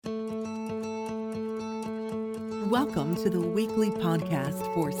Welcome to the weekly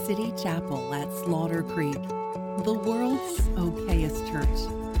podcast for City Chapel at Slaughter Creek, the world's okayest church,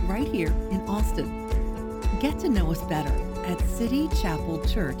 right here in Austin. Get to know us better at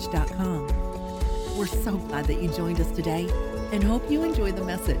citychapelchurch.com. We're so glad that you joined us today and hope you enjoy the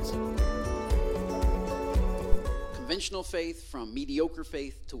message. Conventional faith, from mediocre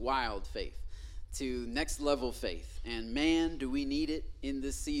faith to wild faith to next level faith. And man, do we need it in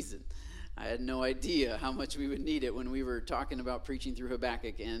this season. I had no idea how much we would need it when we were talking about preaching through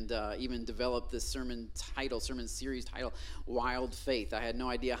Habakkuk and even developed this sermon series title, Wild Faith. I had no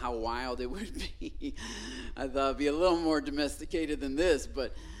idea how wild it would be. I thought it'd be a little more domesticated than this,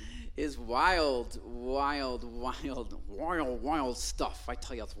 but it's wild stuff. I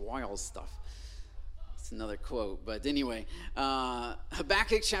tell you, it's wild stuff. It's another quote, but anyway,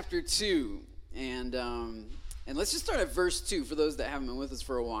 Habakkuk chapter 2, and let's just start at verse 2 for those that haven't been with us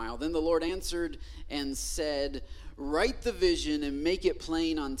for a while. Then the Lord answered and said, write the vision and make it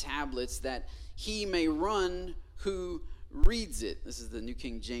plain on tablets that he may run who reads it. This is the New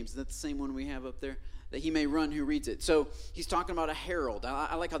King James. Is that the same one we have up there? That he may run who reads it. So he's talking about a herald.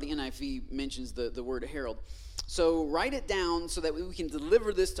 I like how the NIV mentions the word herald. So write it down so that we can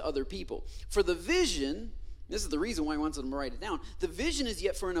deliver this to other people. For the vision, this is the reason why he wants them to write it down. The vision is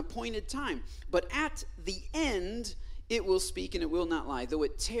yet for an appointed time, but at the end it will speak and it will not lie. Though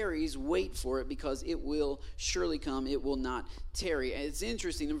it tarries, wait for it, because it will surely come. It will not tarry. And it's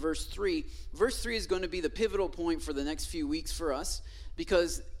interesting in verse 3. Verse 3 is going to be the pivotal point for the next few weeks for us,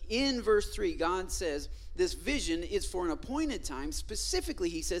 because in verse 3, God says this vision is for an appointed time. Specifically,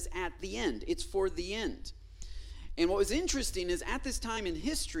 he says at the end. It's for the end. And what was interesting is at this time in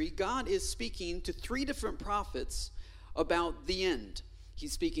history, God is speaking to three different prophets about the end.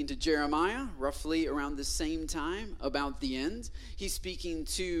 He's speaking to Jeremiah, roughly around the same time, about the end. He's speaking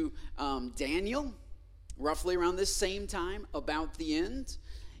to Daniel, roughly around this same time, about the end.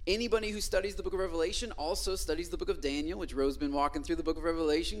 Anybody who studies the book of Revelation also studies the book of Daniel, which Ro's been walking through the book of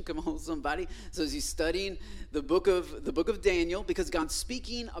Revelation. Come on, somebody. So he's studying the book of Daniel because God's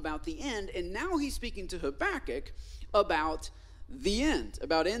speaking about the end, and now he's speaking to Habakkuk about the end,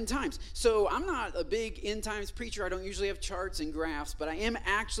 about end times. So I'm not a big end times preacher. I don't usually have charts and graphs, but I am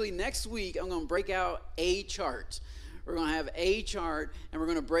actually next week I'm going to break out a chart. We're going to have a chart, and we're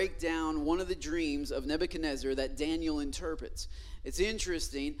going to break down one of the dreams of Nebuchadnezzar that Daniel interprets. It's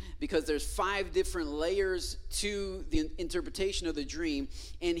interesting because there's 5 different layers to the interpretation of the dream.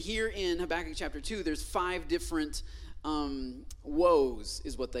 And here in Habakkuk chapter 2, there's 5 different woes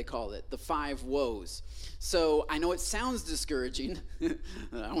is what they call it, the 5 woes. So I know it sounds discouraging.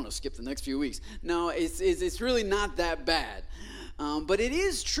 I want to skip the next few weeks. No, it's really not that bad. But it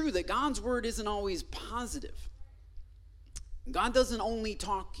is true that God's word isn't always positive. God doesn't only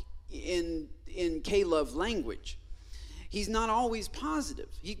talk in K-love language. He's not always positive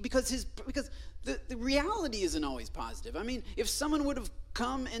because the reality isn't always positive. I mean, if someone would have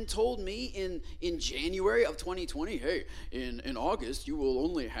come and told me in January of 2020, hey, in August you will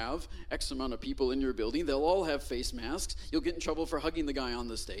only have X amount of people in your building. They'll all have face masks. You'll get in trouble for hugging the guy on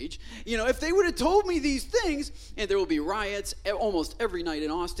the stage. You know, if they would have told me these things, and there will be riots almost every night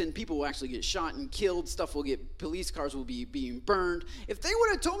in Austin, people will actually get shot and killed. Police cars will be being burned. If they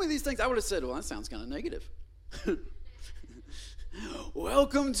would have told me these things, I would have said, well, that sounds kind of negative.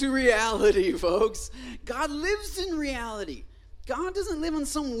 Welcome to reality, folks. God lives in reality. God doesn't live on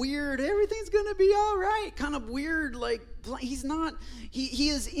some weird, everything's going to be all right, kind of weird, like, he's not, he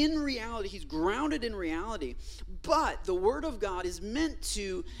is in reality. He's grounded in reality. But the Word of God is meant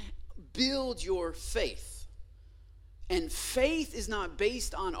to build your faith. And faith is not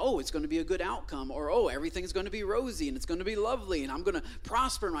based on, it's going to be a good outcome, or, everything's going to be rosy, and it's going to be lovely, and I'm going to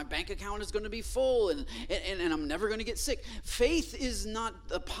prosper, and my bank account is going to be full, and I'm never going to get sick. Faith is not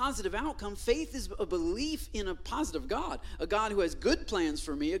a positive outcome. Faith is a belief in a positive God, a God who has good plans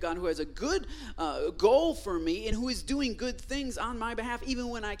for me, a God who has a good goal for me, and who is doing good things on my behalf. Even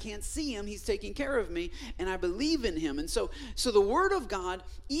when I can't see him, he's taking care of me, and I believe in him. And so the Word of God,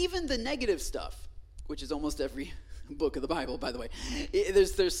 even the negative stuff, which is almost every book of the Bible, by the way,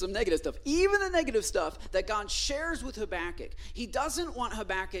 there's some negative stuff. Even the negative stuff that God shares with Habakkuk, he doesn't want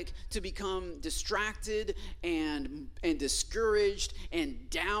Habakkuk to become distracted and discouraged and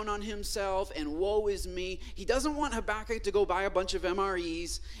down on himself and woe is me. He doesn't want Habakkuk to go buy a bunch of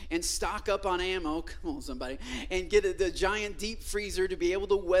MREs and stock up on ammo, come on somebody, and get the giant deep freezer to be able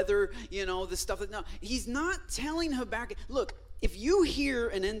to weather, the stuff that, no, he's not telling Habakkuk, look, if you hear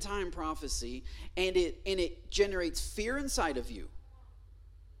an end time prophecy and it generates fear inside of you,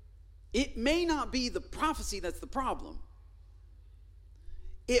 it may not be the prophecy that's the problem.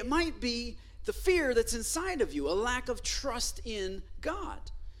 It might be the fear that's inside of you, a lack of trust in God.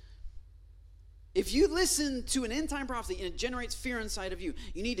 If you listen to an end-time prophecy and it generates fear inside of you,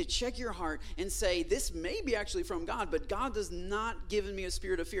 you need to check your heart and say, this may be actually from God, but God does not give me a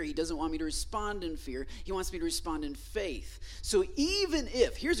spirit of fear. He doesn't want me to respond in fear. He wants me to respond in faith. So even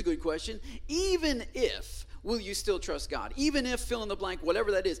if, here's a good question, even if, will you still trust God? Even if, fill in the blank,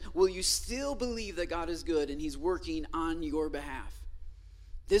 whatever that is, will you still believe that God is good and he's working on your behalf?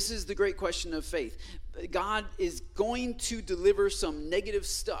 This is the great question of faith. God is going to deliver some negative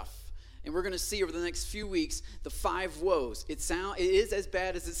stuff. And we're going to see over the next few weeks the 5 woes. It is as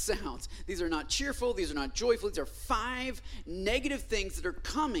bad as it sounds. These are not cheerful. These are not joyful. These are 5 negative things that are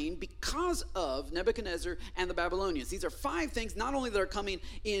coming because of Nebuchadnezzar and the Babylonians. These are 5 things not only that are coming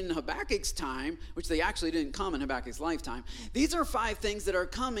in Habakkuk's time, which they actually didn't come in Habakkuk's lifetime. These are 5 things that are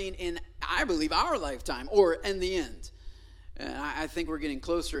coming in, I believe, our lifetime or in the end. And I think we're getting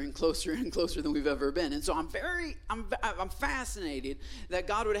closer and closer and closer than we've ever been. And so I'm fascinated that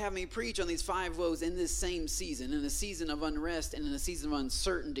God would have me preach on these 5 woes in this same season, in a season of unrest and in a season of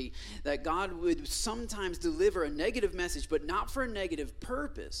uncertainty, that God would sometimes deliver a negative message, but not for a negative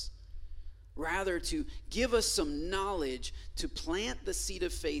purpose, rather to give us some knowledge to plant the seed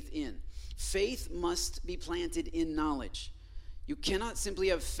of faith in. Faith must be planted in knowledge. You cannot simply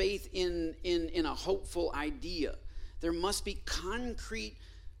have faith in a hopeful idea. There must be concrete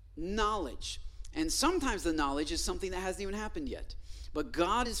knowledge. And sometimes the knowledge is something that hasn't even happened yet. But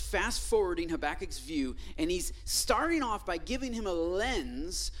God is fast-forwarding Habakkuk's view, and he's starting off by giving him a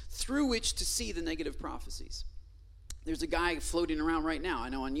lens through which to see the negative prophecies. There's a guy floating around right now, I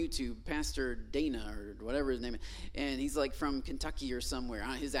know on YouTube, Pastor Dana or whatever his name is, and he's like from Kentucky or somewhere.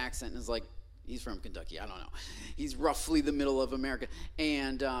 His accent is like, he's from Kentucky, I don't know. He's roughly the middle of America.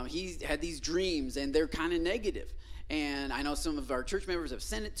 And he had these dreams, and they're kind of negative. And I know some of our church members have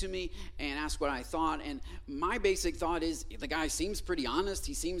sent it to me and asked what I thought. And my basic thought is the guy seems pretty honest.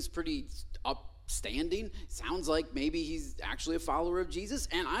 He seems pretty upstanding. Sounds like maybe he's actually a follower of Jesus.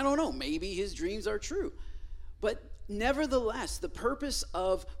 And I don't know, maybe his dreams are true. But nevertheless, the purpose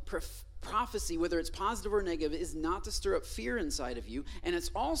of prophecy, whether it's positive or negative, is not to stir up fear inside of you. And it's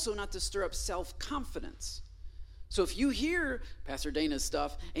also not to stir up self-confidence. So if you hear Pastor Dana's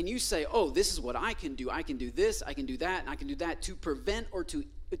stuff and you say, oh, this is what I can do this, I can do that, and I can do that to prevent or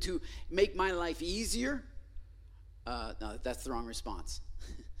to make my life easier, no, that's the wrong response.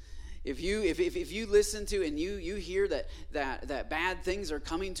 If you listen to and you hear that bad things are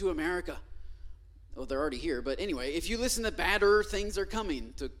coming to America, well, they're already here, but anyway, if you listen that badder things are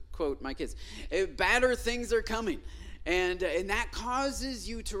coming, to quote my kids, badder things are coming, and that causes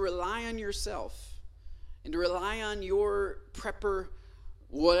you to rely on yourself, and to rely on your prepper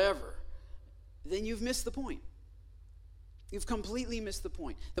whatever, then you've missed the point. You've completely missed the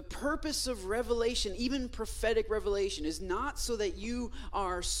point. The purpose of revelation, even prophetic revelation, is not so that you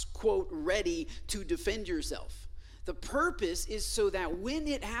are, quote, ready to defend yourself. The purpose is so that when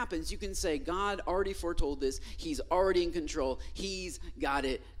it happens, you can say, God already foretold this. He's already in control. He's got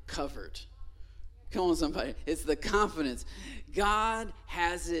it covered. Come on, somebody. It's the confidence. God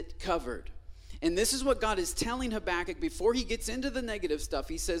has it covered. And this is what God is telling Habakkuk before he gets into the negative stuff.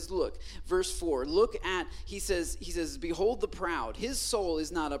 He says, look, verse 4, he says, behold the proud, his soul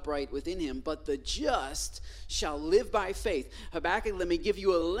is not upright within him, but the just shall live by faith. Habakkuk, let me give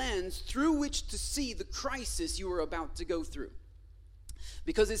you a lens through which to see the crisis you are about to go through.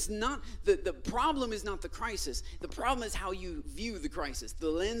 Because it's not, the problem is not the crisis. The problem is how you view the crisis,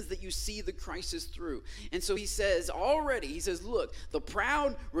 the lens that you see the crisis through. And so he says, look, the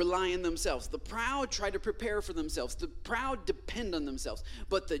proud rely on themselves. The proud try to prepare for themselves. The proud depend on themselves.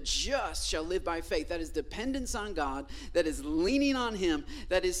 But the just shall live by faith. That is dependence on God. That is leaning on him.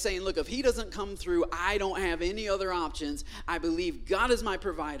 That is saying, look, if he doesn't come through, I don't have any other options. I believe God is my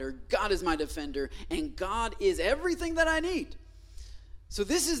provider. God is my defender. And God is everything that I need. So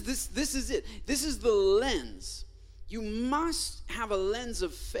this is it. This is the lens. You must have a lens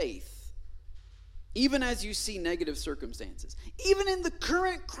of faith, even as you see negative circumstances, even in the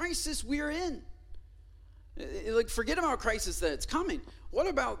current crisis we are in. Like, forget about crisis that's coming. What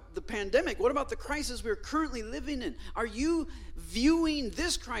about the pandemic? What about the crisis we're currently living in? Are you viewing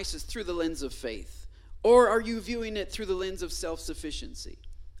this crisis through the lens of faith, or are you viewing it through the lens of self-sufficiency?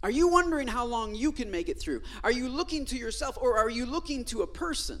 Are you wondering how long you can make it through? Are you looking to yourself, or are you looking to a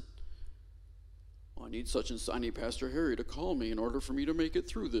person? Well, I need Pastor Harry to call me in order for me to make it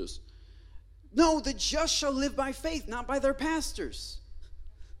through this. No, the just shall live by faith, not by their pastors.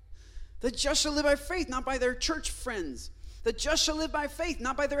 The just shall live by faith, not by their church friends. The just shall live by faith,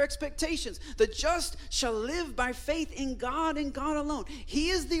 not by their expectations. The just shall live by faith in God and God alone. He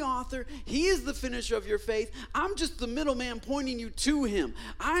is the author. He is the finisher of your faith. I'm just the middleman pointing you to him.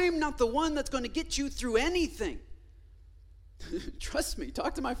 I'm not the one that's going to get you through anything. Trust me,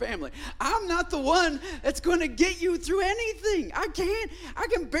 talk to my family. I'm not the one that's going to get you through anything. I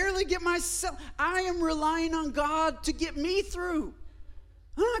can barely get myself. I am relying on God to get me through.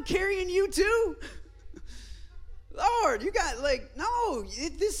 I'm not carrying you too. Lord, you got no,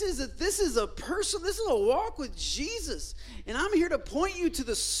 this is a walk with Jesus. And I'm here to point you to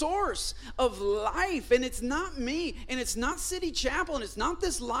the source of life. And it's not me, and it's not City Chapel, and it's not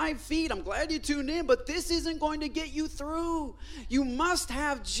this live feed. I'm glad you tuned in, but this isn't going to get you through. You must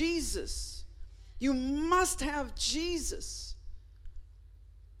have Jesus. You must have Jesus.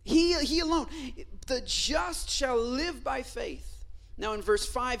 He alone. The just shall live by faith. Now in verse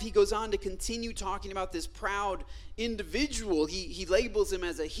 5, he goes on to continue talking about this proud individual. He labels him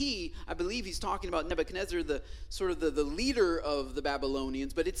as a he. I believe he's talking about Nebuchadnezzar, the leader of the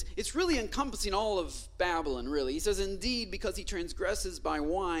Babylonians. But it's really encompassing all of Babylon, really. He says, indeed, because he transgresses by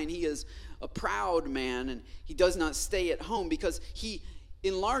wine, he is a proud man, and he does not stay at home because he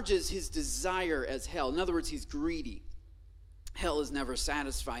enlarges his desire as hell. In other words, he's greedy. Hell is never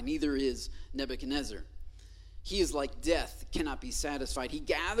satisfied, neither is Nebuchadnezzar. He is like death, cannot be satisfied. He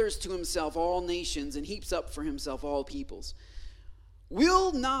gathers to himself all nations and heaps up for himself all peoples.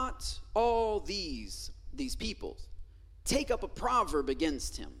 Will not all these peoples take up a proverb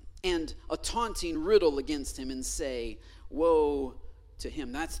against him and a taunting riddle against him and say, woe to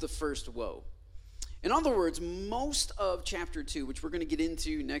him? That's the first woe. In other words, most of chapter 2, which we're going to get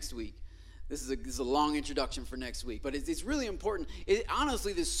into next week, this is a long introduction for next week, but it's really important.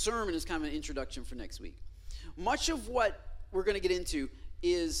 Honestly, this sermon is kind of an introduction for next week. Much of what we're going to get into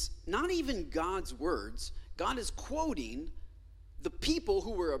is not even God's words. God is quoting the people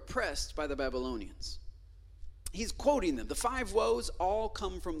who were oppressed by the Babylonians. He's quoting them. The 5 woes all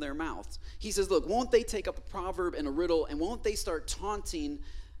come from their mouths. He says, look, won't they take up a proverb and a riddle, and won't they start taunting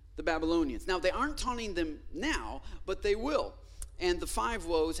the Babylonians? Now, they aren't taunting them now, but they will. And the 5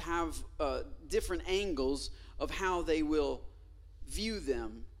 woes have different angles of how they will view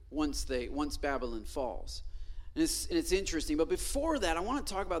them once Babylon falls. And it's interesting. But before that, I want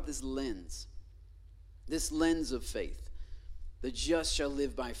to talk about this lens of faith. The just shall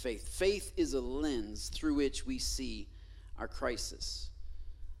live by faith. Faith is a lens through which we see our crisis.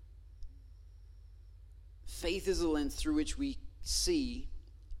 Faith is a lens through which we see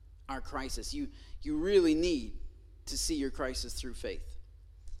our crisis. You really need to see your crisis through faith.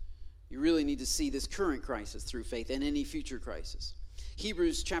 You really need to see this current crisis through faith and any future crisis.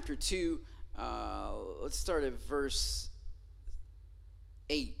 Hebrews chapter 2, let's start at verse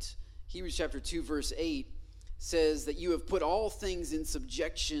 8. Hebrews chapter 2, verse 8 says that you have put all things in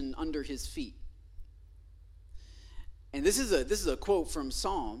subjection under his feet. And this is a quote from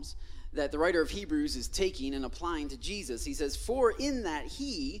Psalms that the writer of Hebrews is taking and applying to Jesus. He says, for in that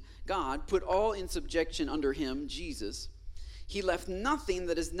he, God, put all in subjection under him, Jesus, he left nothing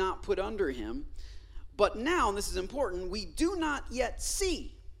that is not put under him. But now, and this is important, we do not yet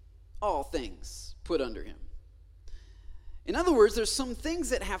see all things put under him. In other words, there's some things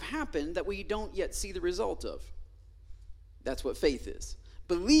that have happened that we don't yet see the result of. That's what faith is.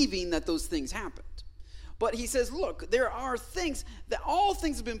 Believing that those things happened. But he says, look, there are things that all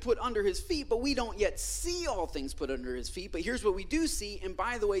things have been put under his feet, but we don't yet see all things put under his feet. But here's what we do see, and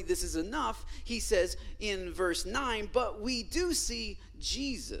by the way, this is enough. He says in verse 9, but we do see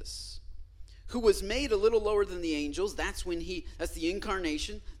Jesus, who was made a little lower than the angels. That's the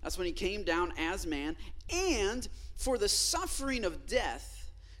incarnation. That's when he came down as man. And for the suffering of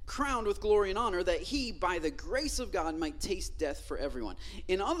death, crowned with glory and honor, that he, by the grace of God, might taste death for everyone.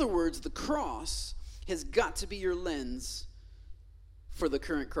 In other words, the cross has got to be your lens for the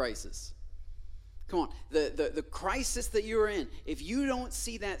current crisis. Come on, the crisis that you are in, if you don't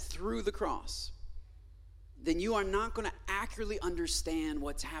see that through the cross, then you are not going to accurately understand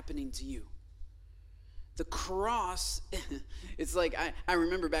what's happening to you. The cross, it's like, I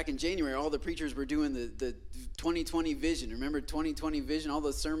remember back in January, all the preachers were doing the 2020 vision. Remember 2020 vision, all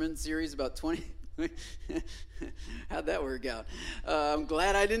those sermon series about 20... How'd that work out? I'm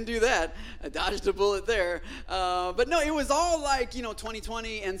glad I didn't do that. I dodged a bullet there. But no, it was all like,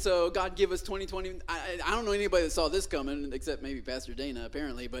 2020, and so God give us 2020. I don't know anybody that saw this coming, except maybe Pastor Dana,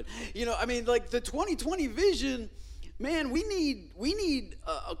 apparently. But, like the 2020 vision... Man, we need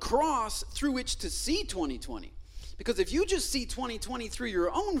a cross through which to see 2020. Because if you just see 2020 through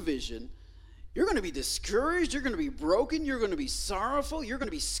your own vision, You're going to be discouraged. You're going to be broken. You're going to be sorrowful. You're going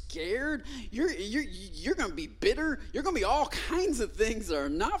to be scared. You're going to be bitter. You're going to be all kinds of things that are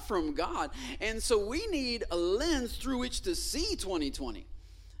not from God. And so we need a lens through which to see 2020.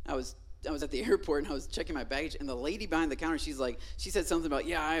 I was at the airport and I was checking my baggage, and the lady behind the counter, she said something about,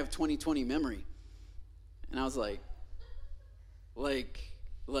 yeah, I have 2020 memory. And I was like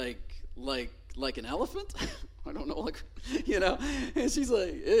an elephant? I don't know, and she's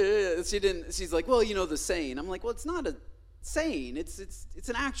like, she's like, well, the saying. I'm like, well, it's not a saying. It's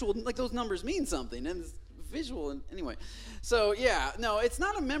an actual, those numbers mean something, and it's visual, and anyway. So, yeah, no, it's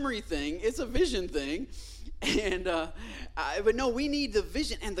not a memory thing. It's a vision thing. And, but no, we need the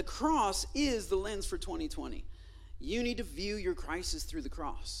vision, and the cross is the lens for 2020. You need to view your crisis through the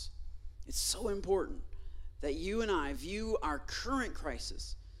cross. It's so important that you and I view our current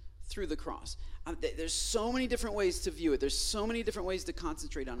crisis through the cross. There's so many different ways to view it. There's so many different ways to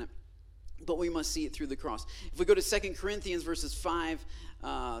concentrate on it, but we must see it through the cross. If we go to 2 Corinthians verses 5,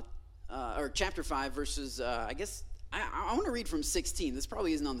 or chapter 5, verses, I want to read from 16. This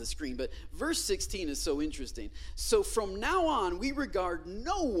probably isn't on the screen, but verse 16 is so interesting. So from now on, we regard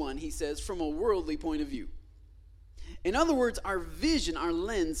no one, he says, from a worldly point of view. In other words, our vision, our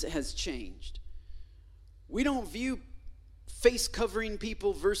lens has changed. We don't view face covering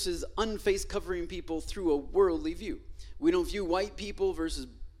people versus unface covering people through a worldly view. We don't view white people versus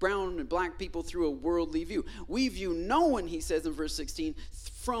brown and black people through a worldly view. We view no one, he says in verse 16,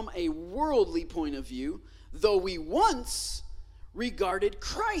 from a worldly point of view, though we once regarded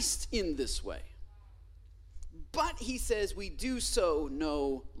Christ in this way. But, he says, we do so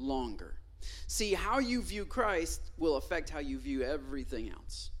no longer. See, how you view Christ will affect how you view everything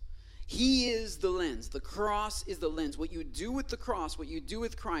else. He is the lens. The cross is the lens. What you do with the cross, what you do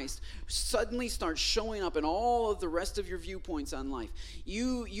with Christ, suddenly starts showing up in all of the rest of your viewpoints on life.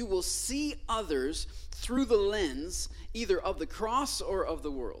 You will see others through the lens, either of the cross or of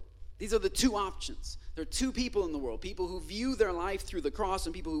the world. These are the two options. There are two people in the world, people who view their life through the cross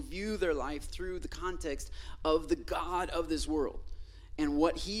and people who view their life through the context of the God of this world and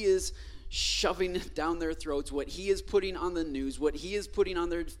what he is shoving down their throats, what he is putting on the news, what he is putting on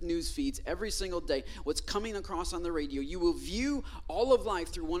their news feeds every single day, what's coming across on the radio. You will view all of life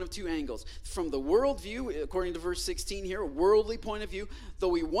through one of two angles. From the world view, according to verse 16 here, a worldly point of view, though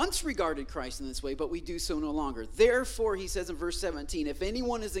we once regarded Christ in this way, but we do so no longer. Therefore, he says in verse 17, if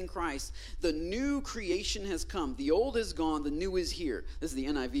anyone is in Christ, the new creation has come. The old is gone, the new is here. This is the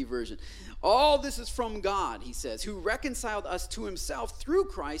NIV version. All this is from God, he says, who reconciled us to himself through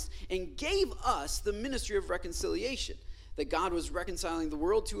Christ and gave us the ministry of reconciliation. That God was reconciling the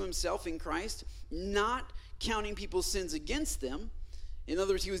world to himself in Christ, not counting people's sins against them. In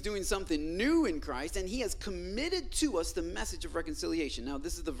other words, he was doing something new in Christ, and he has committed to us the message of reconciliation. Now,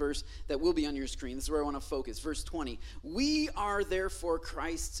 this is the verse that will be on your screen. This is where I want to focus. Verse 20. We are therefore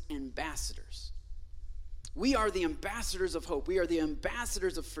Christ's ambassadors. We are the ambassadors of hope. We are the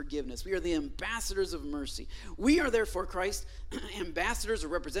ambassadors of forgiveness. We are the ambassadors of mercy. We are therefore Christ's ambassadors or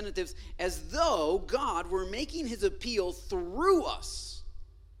representatives, as though God were making his appeal through us.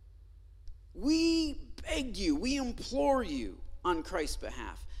 We beg you, we implore you on Christ's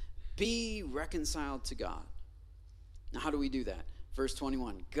behalf, be reconciled to God. Now, how do we do that? Verse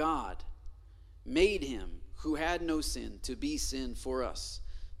 21, God made him who had no sin to be sin for us,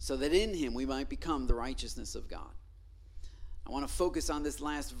 so that in him we might become the righteousness of God. I want to focus on this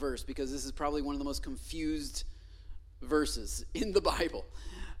last verse because this is probably one of the most confused verses in the Bible.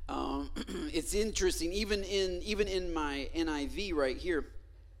 It's interesting, even in my NIV right here,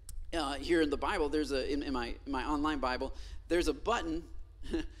 here in the Bible, there's in my online Bible, there's a button.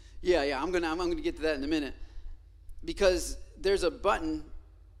 I'm gonna get to that in a minute, because there's a button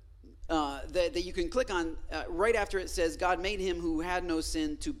that you can click on right after it says God made him who had no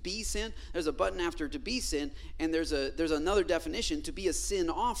sin to be sin. There's a button after to be sin, and there's another definition, to be a sin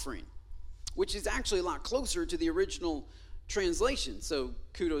offering, which is actually a lot closer to the original translation. So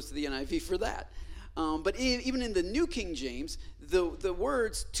kudos to the NIV for that. But even in the New King James, the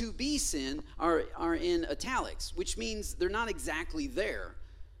words to be sin are in italics, which means they're not exactly there.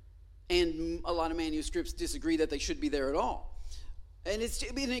 And a lot of manuscripts disagree that they should be there at all. And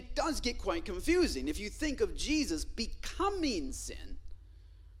it does get quite confusing. If you think of Jesus becoming sin,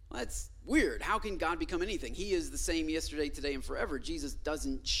 well, that's weird. How can God become anything? He is the same yesterday, today, and forever. Jesus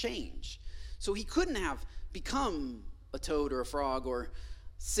doesn't change. So he couldn't have become a toad or a frog or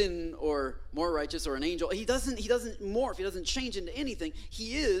sin or more righteous or an angel. He doesn't morph. He doesn't change into anything.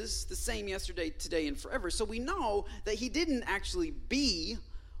 He is the same yesterday, today, and forever. So we know that he didn't actually be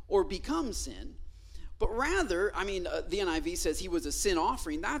or become sin. but rather, the NIV says he was a sin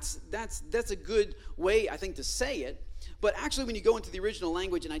offering. That's a good way, I think, to say it. But actually, when you go into the original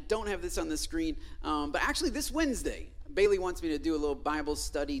language, and I don't have this on the screen, but actually this Wednesday, Bailey wants me to do a little Bible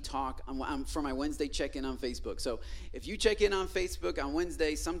study talk for my Wednesday check-in on Facebook. So if you check in on Facebook on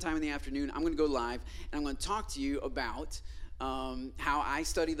Wednesday, sometime in the afternoon, I'm going to go live, and I'm going to talk to you about how I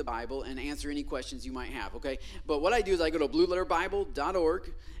study the Bible and answer any questions you might have, okay? But what I do is I go to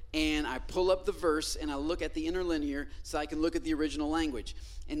blueletterbible.org, and I pull up the verse, and I look at the interlinear so I can look at the original language.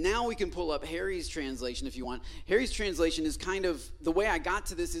 And now we can pull up Harry's translation if you want. Harry's translation is kind of, the way I got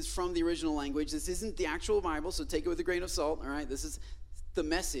to this is from the original language. This isn't the actual Bible, so take it with a grain of salt, all right? This is the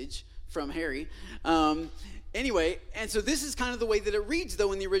message from Harry. Anyway, and so this is kind of the way that it reads,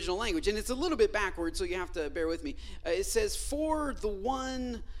 though, in the original language. And it's a little bit backwards, so you have to bear with me. It says, for the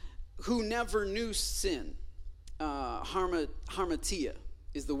one who never knew sin, harmatia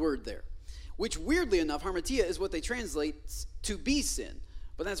is the word there, which weirdly enough, harmatia is what they translate to be sin.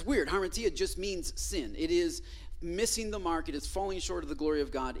 But that's weird. Harmatia just means sin. It is missing the mark. It is falling short of the glory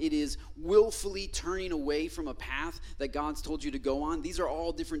of God. It is willfully turning away from a path that God's told you to go on. These are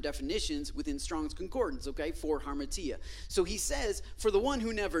all different definitions within Strong's Concordance, okay, for harmatia. So he says, for the one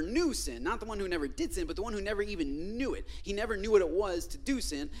who never knew sin, not the one who never did sin, but the one who never even knew it. He never knew what it was to do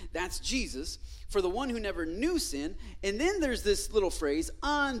sin. That's Jesus. For the one who never knew sin. And then there's this little phrase,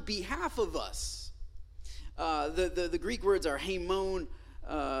 on behalf of us. The Greek words are haimon,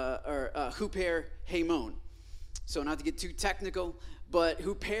 or huper, haimon. So not to get too technical, but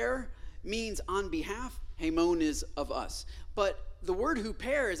huper means on behalf. Haimon is of us. But the word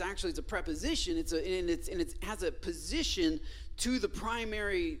huper is actually, it's a preposition. It has a position to the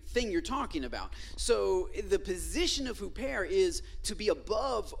primary thing you're talking about. So the position of huper is to be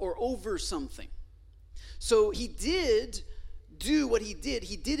above or over something. So he did do what he did.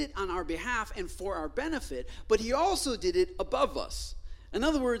 He did it on our behalf and for our benefit, but he also did it above us. In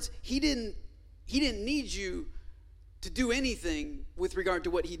other words, he didn't need you to do anything with regard to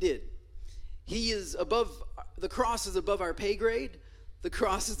what he did. He is above, the cross is above our pay grade. The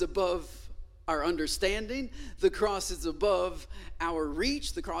cross is above our understanding. The cross is above our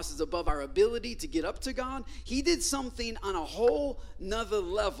reach. The cross is above our ability to get up to God. He did something on a whole nother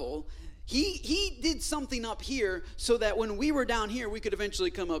level. He did something up here so that when we were down here, we could eventually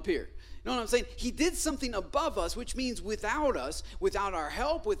come up here. You know what I'm saying? He did something above us, which means without us, without our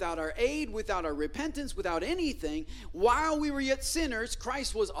help, without our aid, without our repentance, without anything, while we were yet sinners,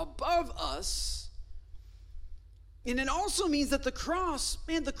 Christ was above us. And it also means that the cross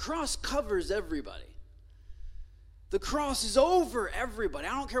covers everybody. The cross is over everybody.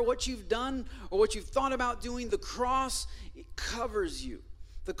 I don't care what you've done or what you've thought about doing. The cross, it covers you.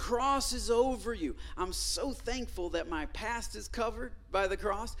 The cross is over you. I'm so thankful that my past is covered by the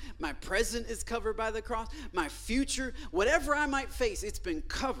cross. My present is covered by the cross. My future, whatever I might face, it's been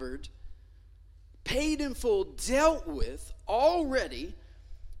covered, paid in full, dealt with already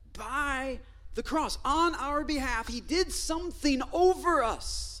by the cross. On our behalf, he did something over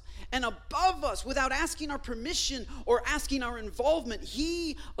us and above us without asking our permission or asking our involvement.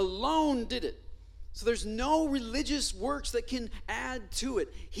 He alone did it. So there's no religious works that can add to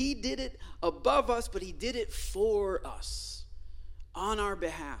it. He did it above us, but he did it for us, on our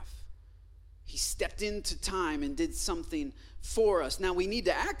behalf. He stepped into time and did something for us. Now we need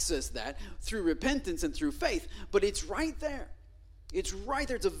to access that through repentance and through faith, but it's right there. It's right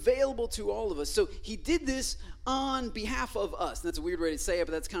there. It's available to all of us. So he did this on behalf of us. And that's a weird way to say it,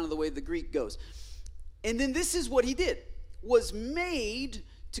 but that's kind of the way the Greek goes. And then this is what he did. Was made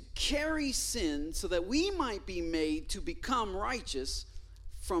to carry sin so that we might be made to become righteous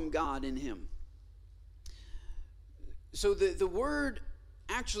from God in him. So the word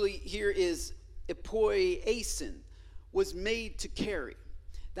actually here is epoiesin, was made to carry.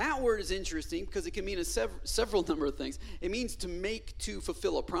 That word is interesting because it can mean several number of things. It means to make, to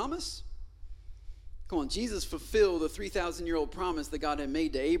fulfill a promise. Come on, Jesus fulfilled the 3,000-year-old promise that God had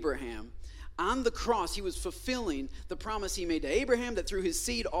made to Abraham. On the cross, he was fulfilling the promise he made to Abraham that through his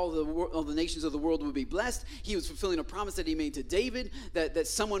seed all the nations of the world would be blessed. He was fulfilling a promise that he made to David that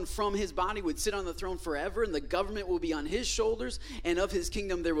someone from his body would sit on the throne forever and the government will be on his shoulders and of his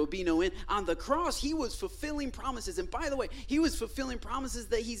kingdom there will be no end. On the cross, he was fulfilling promises. And by the way, he was fulfilling promises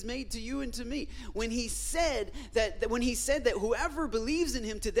that he's made to you and to me. When he said that whoever believes in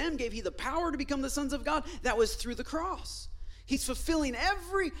him, to them gave he the power to become the sons of God, that was through the cross. He's fulfilling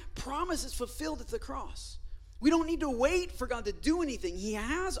every promise is fulfilled at the cross. We don't need to wait for God to do anything. He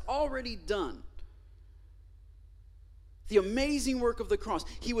has already done. The amazing work of the cross.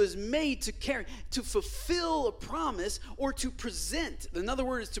 He was made to carry, to fulfill a promise, or to present. Another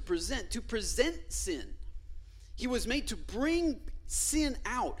word is to present sin. He was made to bring sin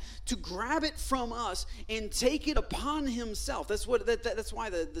out, to grab it from us and take it upon himself. That's why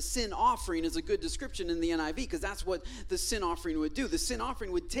the sin offering is a good description in the NIV, because that's what the sin offering would do. The sin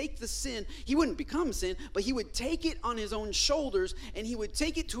offering would take the sin. He wouldn't become sin, but he would take it on his own shoulders, and he would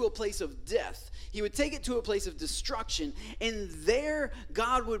take it to a place of death. He would take it to a place of destruction, and there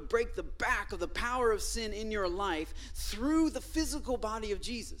God would break the back of the power of sin in your life through the physical body of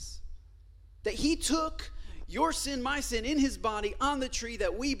Jesus. That he took your sin, my sin, in his body on the tree,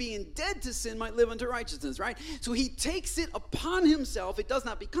 that we, being dead to sin, might live unto righteousness, right? So he takes it upon himself. It does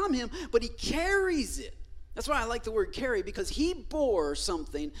not become him, but he carries it. That's why I like the word carry, because he bore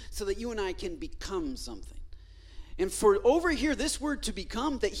something so that you and I can become something. And for over here, this word to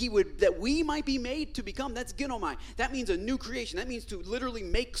become, that we might be made to become, that's ginomai. That means a new creation. That means to literally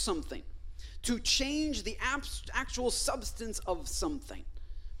make something, to change the actual substance of something.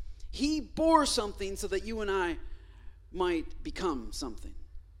 He bore something so that you and I might become something.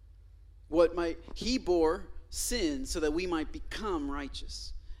 He bore sin so that we might become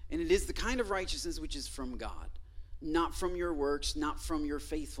righteous. And it is the kind of righteousness which is from God. Not from your works, not from your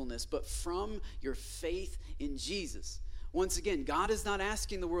faithfulness, but from your faith in Jesus. Once again, God is not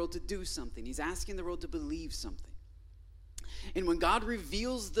asking the world to do something. He's asking the world to believe something. And when God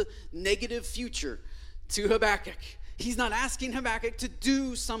reveals the negative future to Habakkuk, he's not asking Habakkuk to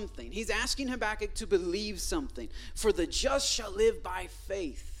do something. He's asking Habakkuk to believe something. For the just shall live by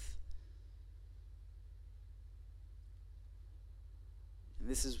faith. And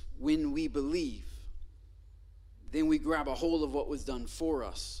this is when we believe. Then we grab a hold of what was done for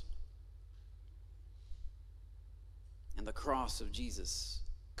us. And the cross of Jesus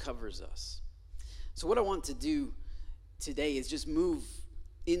covers us. So what I want to do today is just move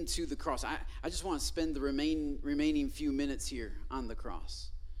into the cross. I just want to spend the remaining few minutes here on the cross.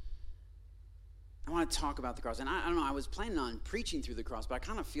 I want to talk about the cross. And I don't know, I was planning on preaching through the cross, but I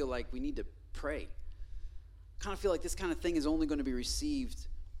kind of feel like we need to pray. I kind of feel like this kind of thing is only going to be received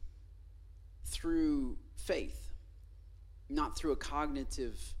through faith, not through a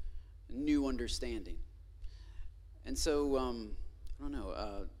cognitive new understanding. And so, I don't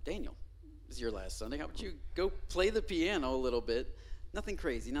know, Daniel, this is your last Sunday. How about you go play the piano a little bit? Nothing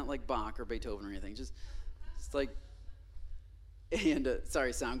crazy, not like Bach or Beethoven or anything. Just like, and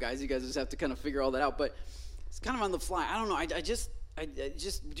sorry, sound guys, you guys just have to kind of figure all that out. But it's kind of on the fly. I don't know. I just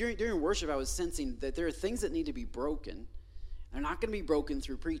during worship, I was sensing that there are things that need to be broken. They're not going to be broken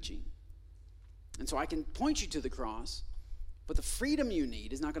through preaching. And so I can point you to the cross, but the freedom you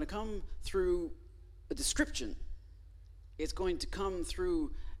need is not going to come through a description. It's going to come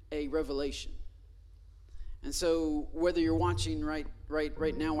through a revelation. And so whether you're watching right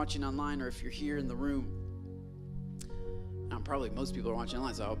now, watching online, or if you're here in the room, probably most people are watching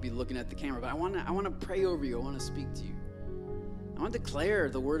online, so I'll be looking at the camera, but I want to pray over you. I want to speak to you. I want to declare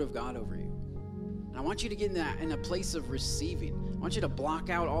the word of God over you. And I want you to get in a place of receiving. I want you to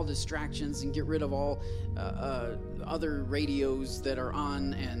block out all distractions and get rid of all other radios that are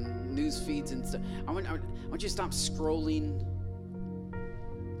on and news feeds and stuff. I want you to stop scrolling.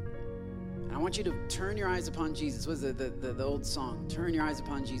 I want you to turn your eyes upon Jesus. What is the old song? Turn your eyes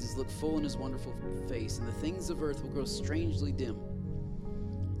upon Jesus, look full in his wonderful face, and the things of earth will grow strangely dim.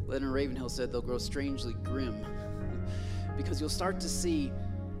 Leonard Ravenhill said they'll grow strangely grim, because you'll start to see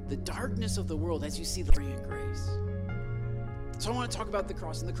the darkness of the world as you see the glory and grace. So I want to talk about the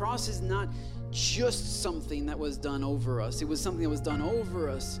cross. And the cross is not just something that was done over us. It was something that was done over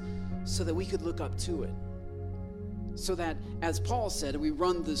us so that we could look up to it. So that, as Paul said, we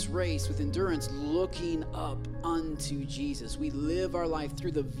run this race with endurance, looking up unto Jesus. We live our life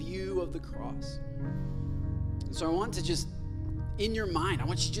through the view of the cross. And so I want to just, in your mind, I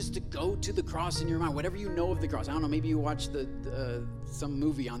want you just to go to the cross in your mind. Whatever you know of the cross. I don't know, maybe you watched some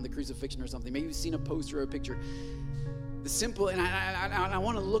movie on the crucifixion or something. Maybe you've seen a poster or a picture. The simple, and I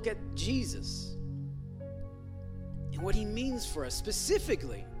want to look at Jesus and what he means for us.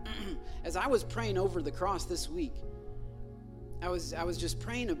 Specifically, as I was praying over the cross this week, I was just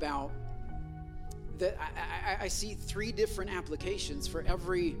praying about that. I see three different applications for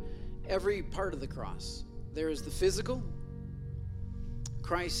every part of the cross. There is the physical.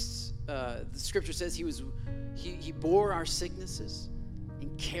 Christ, the scripture says he bore our sicknesses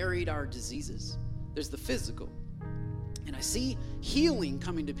and carried our diseases. There's the physical. And I see healing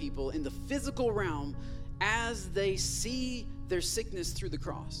coming to people in the physical realm as they see their sickness through the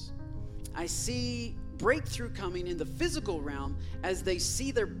cross. I see breakthrough coming in the physical realm as they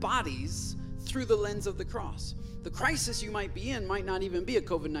see their bodies through the lens of the cross. The crisis you might be in might not even be a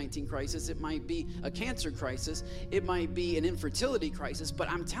COVID-19 crisis. It might be a cancer crisis. It might be an infertility crisis. But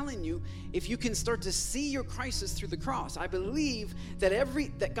I'm telling you, if you can start to see your crisis through the cross, I believe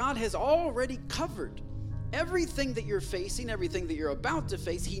that God has already covered everything that you're facing, everything that you're about to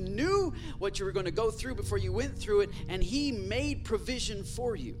face. He knew what you were going to go through before you went through it, and he made provision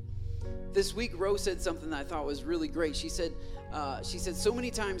for you. This week, Rose said something that I thought was really great. She said, so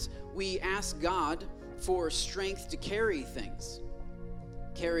many times we ask God for strength to carry things,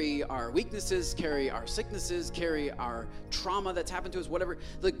 carry our weaknesses, carry our sicknesses, carry our trauma that's happened to us, whatever.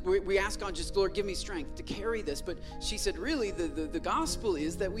 Like we ask God, just, Lord, give me strength to carry this. But she said, really, the gospel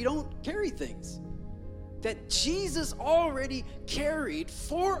is that we don't carry things, that Jesus already carried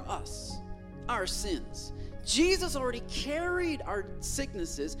for us our sins. Jesus already carried our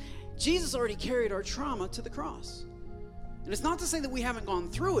sicknesses. Jesus already carried our trauma to the cross. And it's not to say that we haven't gone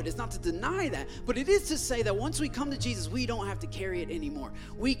through it. It's not to deny that. But it is to say that once we come to Jesus, we don't have to carry it anymore.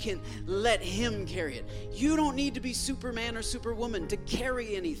 We can let him carry it. You don't need to be Superman or Superwoman to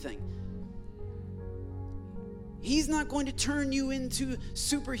carry anything. He's not going to turn you into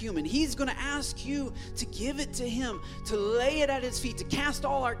superhuman. He's going to ask you to give it to him, to lay it at his feet, to cast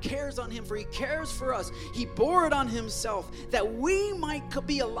all our cares on him, for he cares for us. He bore it on himself that we might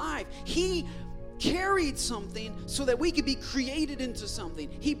be alive. He carried something so that we could be created into something.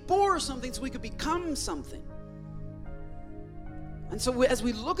 He bore something so we could become something. And so as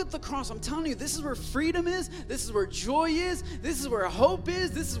we look at the cross, I'm telling you, this is where freedom is. This is where joy is. This is where hope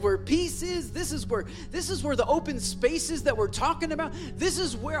is. This is where peace is. This is where the open spaces that we're talking about. This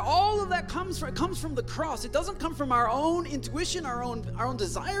is where all of that comes from. It comes from the cross. It doesn't come from our own intuition, our own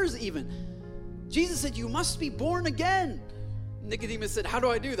desires even. Jesus said, you must be born again. Nicodemus said, how do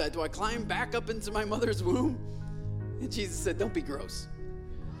I do that? Do I climb back up into my mother's womb? And Jesus said, don't be gross.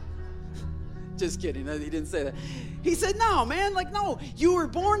 Just kidding. He didn't say that. He said, no, man, no. You were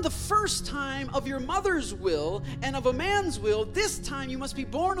born the first time of your mother's will and of a man's will. This time you must be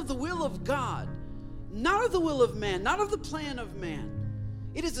born of the will of God, not of the will of man, not of the plan of man.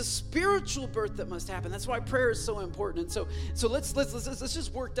 It is a spiritual birth that must happen. That's why prayer is so important. And so let's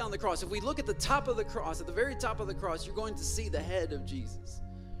just work down the cross. If we look at the top of the cross, at the very top of the cross, you're going to see the head of Jesus.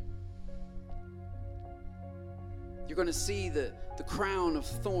 You're going to see the crown of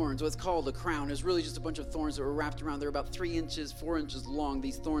thorns. What's called a crown is really just a bunch of thorns that were wrapped around. They're about 3 inches, 4 inches long.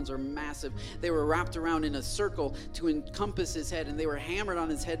 These thorns are massive. They were wrapped around in a circle to encompass his head, and they were hammered on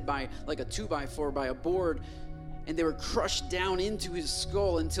his head by like a 2x4 by a board. And they were crushed down into his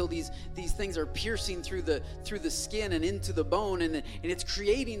skull until these things are piercing through the skin and into the bone, and it's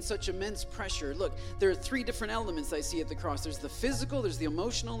creating such immense pressure. Look, there are 3 different elements I see at the cross. There's the physical, there's the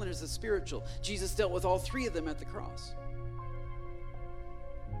emotional, and there's the spiritual. Jesus dealt with all 3 of them at the cross.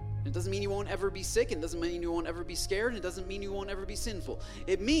 It doesn't mean you won't ever be sick. It doesn't mean you won't ever be scared. It doesn't mean you won't ever be sinful.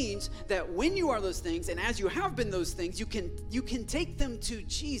 It means that when you are those things, and as you have been those things, you can take them to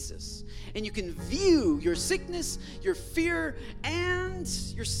Jesus. And you can view your sickness, your fear, and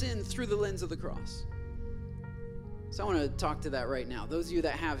your sin through the lens of the cross. So I want to talk to that right now. Those of you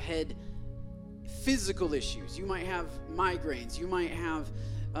that have head physical issues, you might have migraines, you might have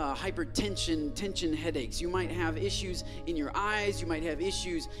hypertension, tension headaches. You might have issues in your eyes. You might have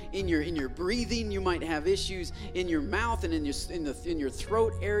issues in your breathing. You might have issues in your mouth and in your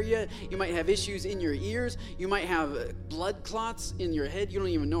throat area. You might have issues in your ears. You might have blood clots in your head. You don't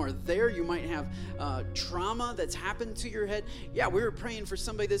even know are there. You might have trauma that's happened to your head. Yeah, we were praying for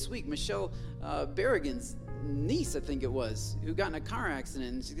somebody this week, Michelle Berrigan's niece, I think it was, who got in a car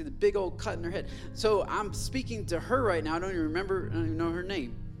accident, and she got a big old cut in her head. So I'm speaking to her right now. I don't even know her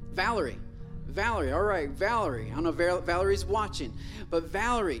name. Valerie, all right, Valerie. I don't know if Valerie's watching, but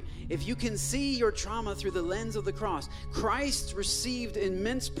Valerie, if you can see your trauma through the lens of the cross, Christ received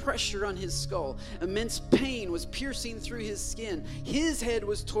immense pressure on his skull. Immense pain was piercing through his skin. His head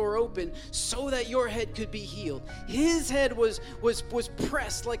was tore open so that your head could be healed. His head was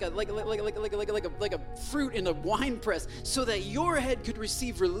pressed like a fruit in a wine press, so that your head could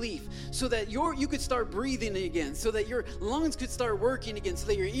receive relief, so that you could start breathing again, so that your lungs could start working again, so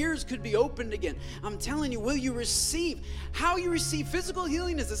that your ears could be opened again. I'm telling you, will you receive? How you receive physical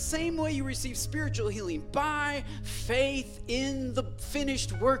healing is the same way you receive spiritual healing, by faith in the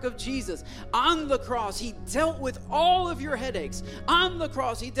finished work of Jesus. On the cross, he dealt with all of your headaches. On the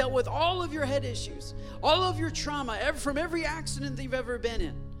cross, he dealt with all of your head issues, all of your trauma from every accident that you've ever been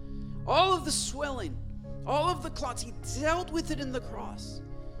in, all of the swelling, all of the clots. He dealt with it in the cross.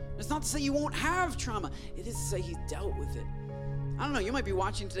 It's not to say you won't have trauma. It is to say he dealt with it. I don't know, you might be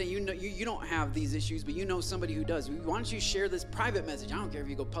watching today, you know you don't have these issues, but you know somebody who does. Why don't you share this private message? I don't care if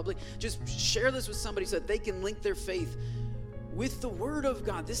you go public. Just share this with somebody so that they can link their faith with the Word of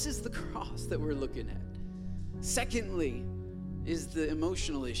God. This is the cross that we're looking at. Secondly is the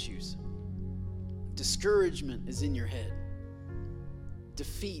emotional issues. Discouragement is in your head.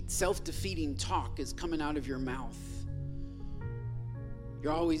 Defeat, self-defeating talk is coming out of your mouth.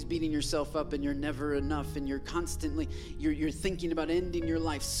 You're always beating yourself up and you're never enough, and you're constantly, you're thinking about ending your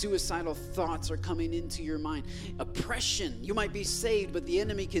life. Suicidal thoughts are coming into your mind. Oppression, you might be saved, but the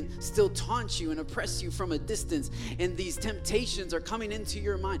enemy can still taunt you and oppress you from a distance, and these temptations are coming into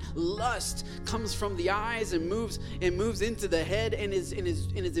your mind. Lust comes from the eyes and moves into the head and is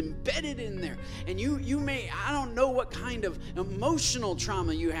embedded in there. And you may, I don't know what kind of emotional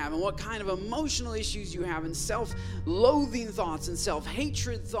trauma you have and what kind of emotional issues you have, and self-loathing thoughts and self-hatred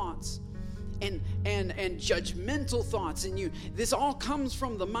thoughts and judgmental thoughts, and this all comes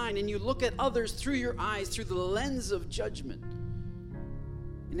from the mind, and you look at others through your eyes, through the lens of judgment.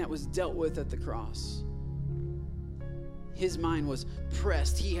 And that was dealt with at the cross. His mind was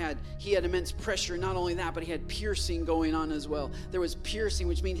pressed. He had immense pressure. Not only that, but he had piercing going on as well. There was piercing,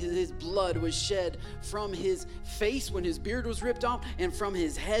 which means his blood was shed from his face when his beard was ripped off, and from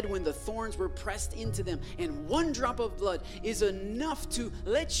his head when the thorns were pressed into them. And one drop of blood is enough to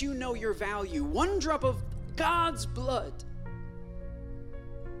let you know your value. One drop of God's blood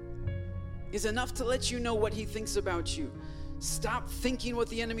is enough to let you know what he thinks about you. Stop thinking what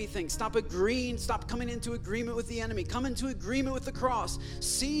the enemy thinks. Stop agreeing. Stop coming into agreement with the enemy. Come into agreement with the cross.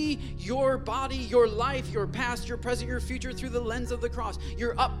 See your body, your life, your past, your present, your future through the lens of the cross.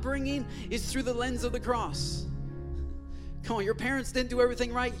 Your upbringing is through the lens of the cross. Come on, your parents didn't do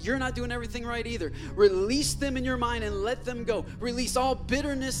everything right. You're not doing everything right either. Release them in your mind and let them go. Release all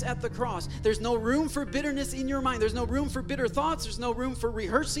bitterness at the cross. There's no room for bitterness in your mind. There's no room for bitter thoughts. There's no room for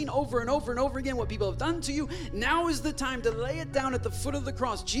rehearsing over and over and over again what people have done to you. Now is the time to lay it down at the foot of the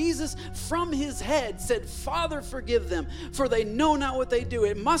cross. Jesus, from his head, said, Father, forgive them, for they know not what they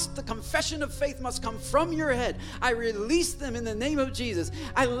do. The confession of faith must come from your head. I release them in the name of Jesus.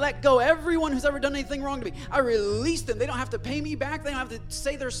 I let go everyone who's ever done anything wrong to me. I release them. They don't have to pay me back. They don't have to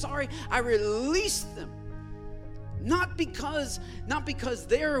say they're sorry. I release them. Not because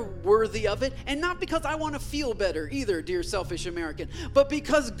they're worthy of it, and not because I want to feel better either, dear selfish American, but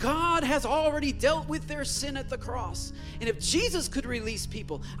because God has already dealt with their sin at the cross. And if Jesus could release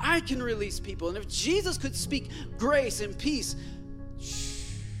people, I can release people. And if Jesus could speak grace and peace,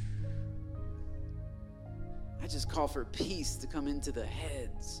 I just call for peace to come into the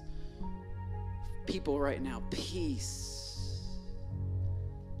heads of people right now. Peace.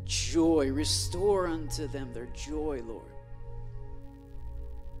 Joy, restore unto them their joy, Lord.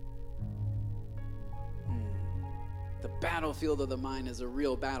 The battlefield of the mind is a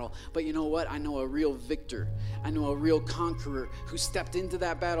real battle. But you know what? I know a real victor. I know a real conqueror who stepped into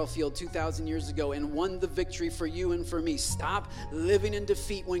that battlefield 2,000 years ago and won the victory for you and for me. Stop living in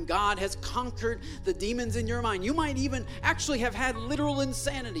defeat when God has conquered the demons in your mind. You might even actually have had literal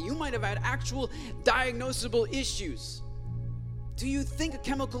insanity. You might have had actual diagnosable issues. Do you think a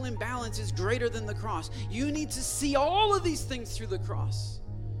chemical imbalance is greater than the cross? You need to see all of these things through the cross.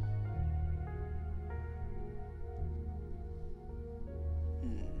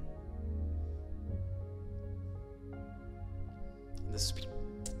 The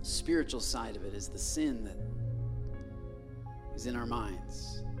spiritual side of it is the sin that is in our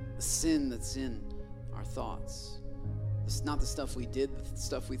minds, the sin that's in our thoughts. It's not the stuff we did, the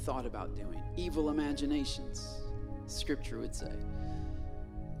stuff we thought about doing. Evil imaginations, Scripture would say.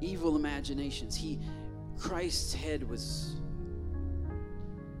 Evil imaginations. Christ's head was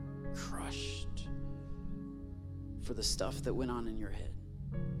crushed for the stuff that went on in your head.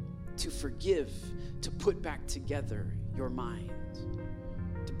 To forgive, to put back together your mind,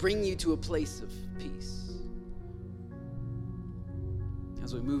 to bring you to a place of peace.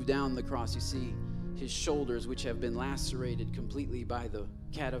 As we move down the cross, you see his shoulders, which have been lacerated completely by the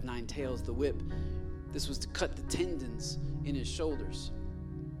cat of nine tails, the whip. This was to cut the tendons in his shoulders.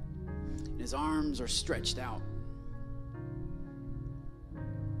 And his arms are stretched out.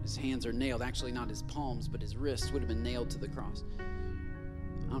 His hands are nailed. Actually, not his palms, but his wrists would have been nailed to the cross.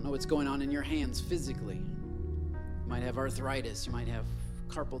 I don't know what's going on in your hands physically. You might have arthritis. You might have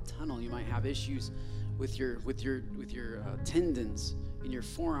carpal tunnel. You might have issues with your tendons in your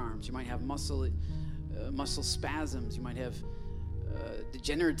forearms. You might have muscle spasms. You might have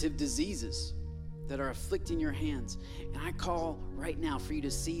degenerative diseases that are afflicting your hands. And I call right now for you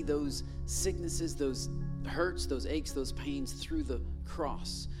to see those sicknesses, those hurts, those aches, those pains through the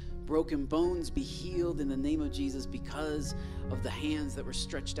cross. broken bones be healed in the name of Jesus because of the hands that were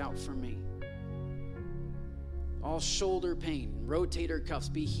stretched out for me. All shoulder pain, rotator cuffs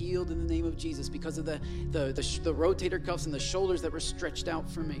be healed in the name of Jesus because of the rotator cuffs and the shoulders that were stretched out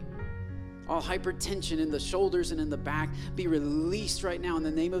for me. All hypertension in the shoulders and in the back be released right now in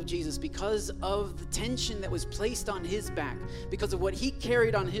the name of Jesus because of the tension that was placed on his back, because of what he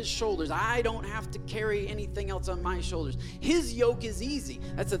carried on his shoulders. I don't have to carry anything else on my shoulders. His yoke is easy.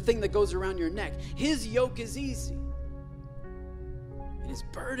 That's the thing that goes around your neck. His yoke is easy, and his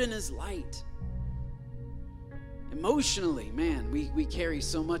burden is light. Emotionally, man, we carry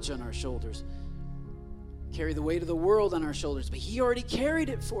so much on our shoulders. Carry the weight of the world on our shoulders, but he already carried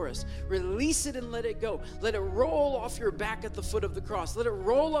it for us. Release it and let it go. Let it roll off your back at the foot of the cross. Let it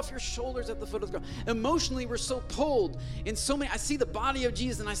roll off your shoulders at the foot of the cross. Emotionally, we're so pulled in so many. I see the body of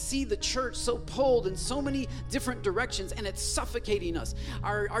Jesus and I see the church so pulled in so many different directions, and it's suffocating us.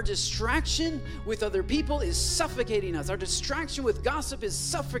 Our distraction with other people is suffocating us. Our distraction with gossip is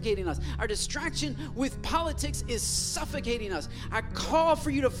suffocating us. Our distraction with politics is suffocating us. I call for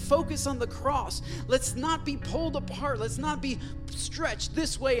you to focus on the cross. Let's not be pulled apart. Let's not be stretched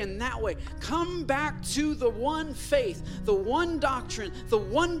this way and that way. Come back to the one faith, the one doctrine, the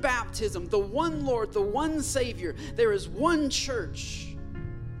one baptism, the one Lord, the one Savior. There is one church.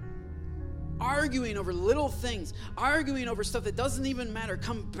 Arguing over little things, arguing over stuff that doesn't even matter.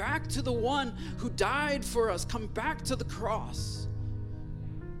 Come back to the one who died for us. Come back to the cross.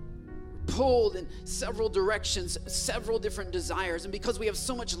 Pulled in several directions, several different desires. And because we have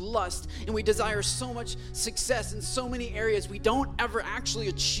so much lust and we desire so much success in so many areas, we don't ever actually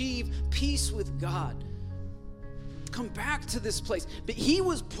achieve peace with God. Come back to this place. But he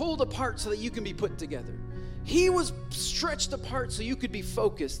was pulled apart so that you can be put together. He was stretched apart so you could be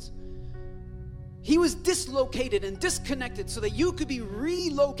focused. He was dislocated and disconnected so that you could be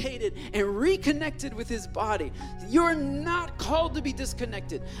relocated and reconnected with his body. You're not called to be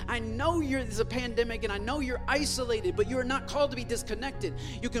disconnected. I know there's a pandemic and I know you're isolated, but you're not called to be disconnected.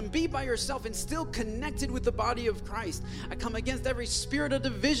 You can be by yourself and still connected with the body of Christ. I come against every spirit of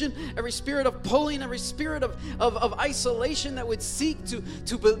division, every spirit of pulling, every spirit of isolation that would seek to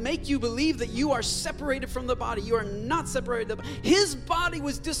make you believe that you are separated from the body. You are not separated. His body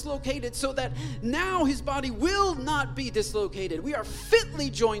was dislocated so that now his body will not be dislocated. We are fitly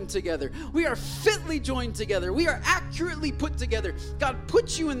joined together. We are fitly joined together. We are accurately put together. God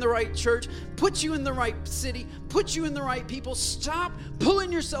put you in the right church, put you in the right city, put you in the right people. Stop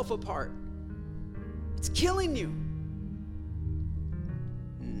pulling yourself apart. It's killing you.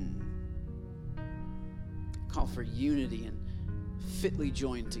 Call for unity and fitly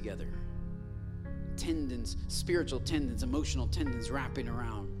joined together. Tendons, spiritual tendons, emotional tendons wrapping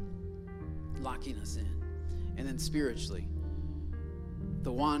around, locking us in. And then spiritually,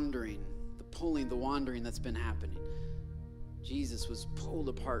 the wandering, the pulling, the wandering that's been happening. Jesus was pulled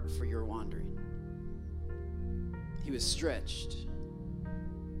apart for your wandering. He was stretched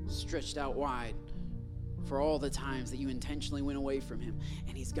out wide for all the times that you intentionally went away from him,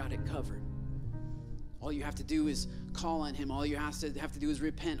 and he's got it covered. All you have to do is call on him. All you have to do is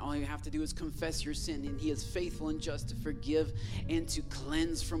repent. All you have to do is confess your sin, and he is faithful and just to forgive and to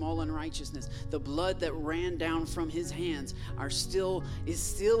cleanse from all unrighteousness. The blood that ran down from his hands is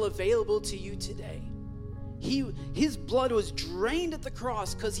still available to you today. His blood was drained at the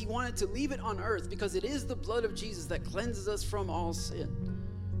cross because he wanted to leave it on earth, because it is the blood of Jesus that cleanses us from all sin.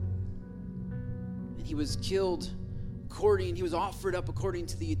 And he was killed he was offered up according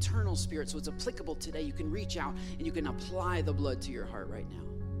to the eternal Spirit, so it's applicable today. You can reach out and you can apply the blood to your heart right now.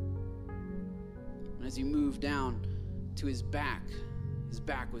 And as you move down to his back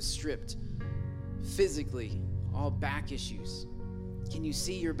was stripped physically, all back issues. Can you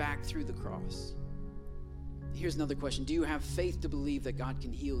see your back through the cross? Here's another question. Do you have faith to believe that God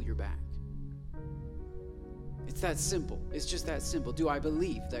can heal your back? It's that simple. It's just that simple. Do I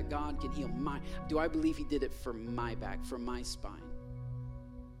believe that God can heal do I believe he did it for my back, for my spine,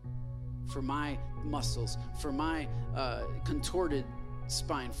 for my muscles, for my contorted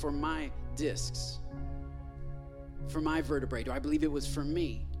spine, for my discs, for my vertebrae? Do I believe it was for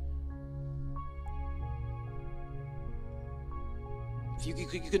me? You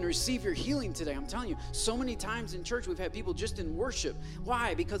can receive your healing today. I'm telling you, so many times in church we've had people just in worship.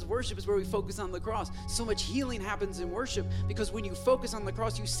 Why? Because worship is where we focus on the cross. So much healing happens in worship because when you focus on the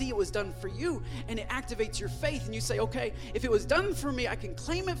cross, you see it was done for you, and it activates your faith, and you say, okay, if it was done for me, I can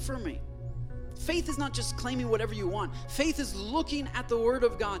claim it for me. Faith is not just claiming whatever you want. Faith is looking at the Word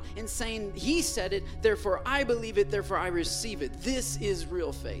of God and saying, he said it, therefore I believe it, therefore I receive it. This is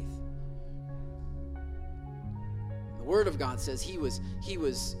real faith. The Word of God says he was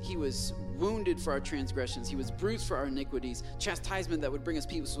wounded for our transgressions. He was bruised for our iniquities. Chastisement that would bring us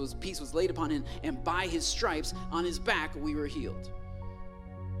peace was laid upon him, and by his stripes on his back we were healed.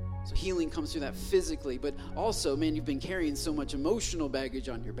 So healing comes through that physically, but also, man, you've been carrying so much emotional baggage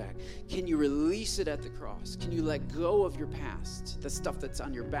on your back. Can you release it at the cross? Can you let go of your past, the stuff that's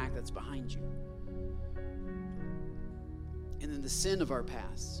on your back that's behind you? And then the sin of our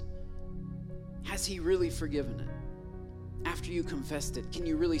past. Has he really forgiven it? After you confessed it, can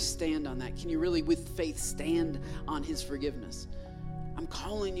you really stand on that? Can you really, with faith, stand on his forgiveness? I'm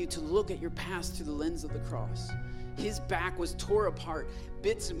calling you to look at your past through the lens of the cross. His back was tore apart.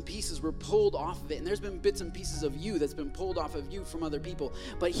 Bits and pieces were pulled off of it. And there's been bits and pieces of you that's been pulled off of you from other people.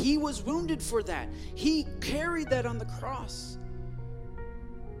 But he was wounded for that. He carried that on the cross.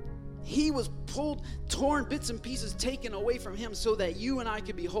 He was pulled, torn, bits and pieces taken away from him so that you and I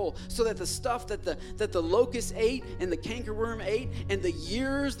could be whole, so that the stuff that the locust ate and the cankerworm ate and the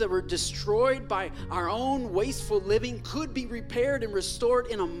years that were destroyed by our own wasteful living could be repaired and restored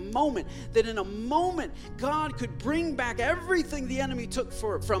in a moment. That in a moment, God could bring back everything the enemy took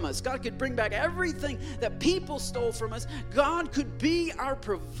from us. God could bring back everything that people stole from us. God could be our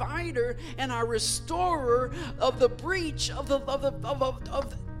provider and our restorer of the breach of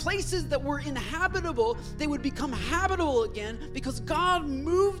places that were inhabitable. They would become habitable again because God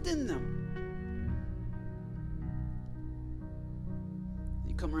moved in them.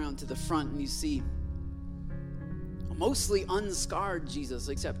 You come around to the front and you see a mostly unscarred Jesus,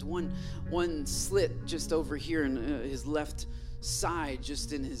 except one slit just over here in his left side,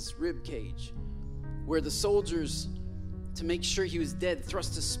 just in his rib cage, where the soldiers, to make sure he was dead,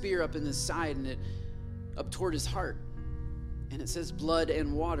 thrust a spear up in his side and it up toward his heart. And it says blood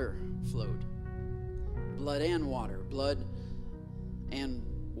and water flowed. Blood and water. Blood and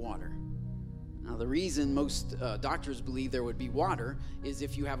water. Now, the reason most doctors believe there would be water is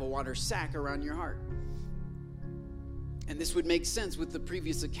if you have a water sac around your heart. And this would make sense with the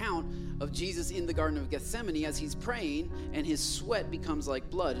previous account of Jesus in the Garden of Gethsemane as he's praying and his sweat becomes like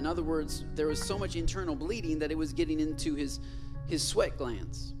blood. In other words, there was so much internal bleeding that it was getting into his sweat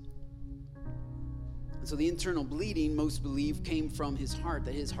glands. And so the internal bleeding, most believe, came from his heart,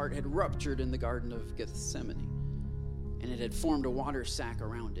 that his heart had ruptured in the Garden of Gethsemane. And it had formed a water sac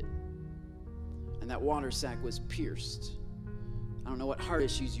around it. And that water sac was pierced. I don't know what heart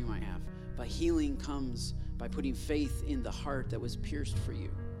issues you might have, but healing comes by putting faith in the heart that was pierced for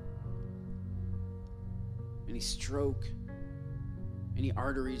you. Any stroke, any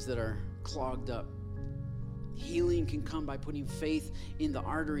arteries that are clogged up. Healing can come by putting faith in the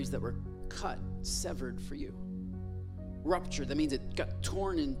arteries that were cut, severed for you. Ruptured, that means it got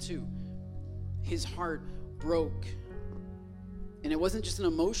torn in two. His heart broke. And it wasn't just an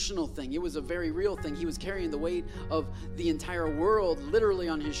emotional thing, it was a very real thing. He was carrying the weight of the entire world literally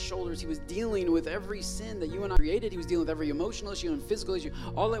on his shoulders. He was dealing with every sin that you and I created. He was dealing with every emotional issue and physical issue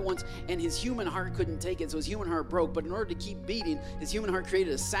all at once, and his human heart couldn't take it, so his human heart broke. But in order to keep beating, his human heart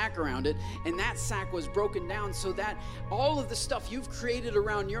created a sac around it, and that sac was broken down so that all of the stuff you've created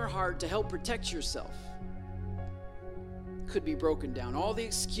around your heart to help protect yourself could be broken down. All the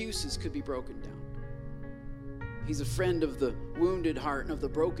excuses could be broken down. He's a friend of the wounded heart and of the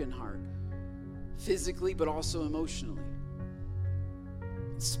broken heart, physically but also emotionally.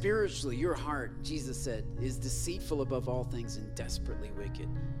 Spiritually, your heart, Jesus said, is deceitful above all things and desperately wicked.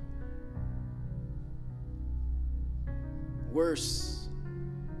 Worse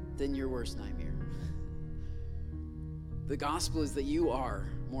than your worst nightmare. The gospel is that you are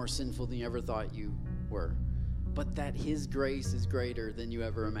more sinful than you ever thought you were, but that his grace is greater than you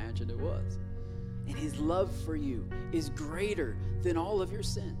ever imagined it was. And his love for you is greater than all of your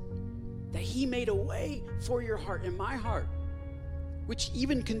sin. That he made a way for your heart and my heart, which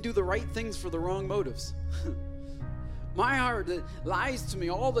even can do the right things for the wrong motives. My heart that lies to me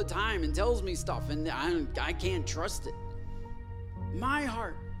all the time and tells me stuff, and I can't trust it. My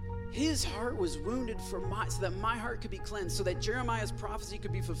heart, his heart was wounded so that my heart could be cleansed, so that Jeremiah's prophecy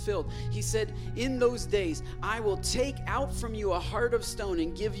could be fulfilled. He said, in those days, I will take out from you a heart of stone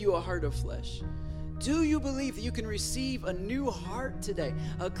and give you a heart of flesh. Do you believe that you can receive a new heart today?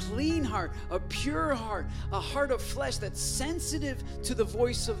 A clean heart, a pure heart, a heart of flesh that's sensitive to the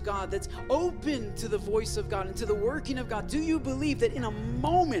voice of God, that's open to the voice of God and to the working of God. Do you believe that in a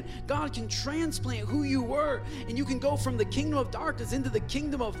moment God can transplant who you were and you can go from the kingdom of darkness into the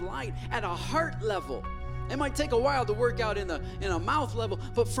kingdom of light at a heart level? It might take a while to work out in a mouth level,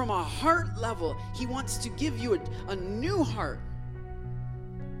 but from a heart level, he wants to give you a new heart.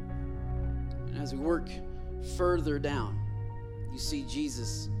 As we work further down, you see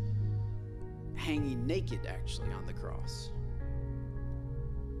Jesus hanging naked, actually, on the cross.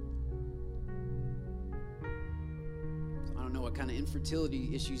 I don't know what kind of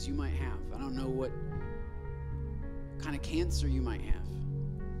infertility issues you might have. I don't know what kind of cancer you might have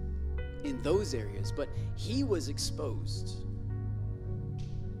in those areas, but he was exposed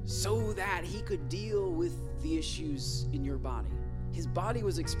so that he could deal with the issues in your body. His body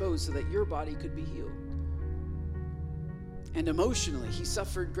was exposed so that your body could be healed. And emotionally, he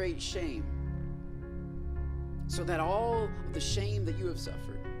suffered great shame so that all of the shame that you have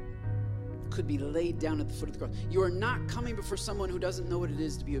suffered could be laid down at the foot of the cross. You are not coming before someone who doesn't know what it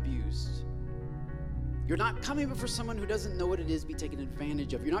is to be abused. You're not coming before someone who doesn't know what it is to be taken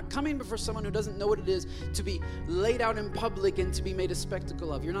advantage of. You're not coming before someone who doesn't know what it is to be laid out in public and to be made a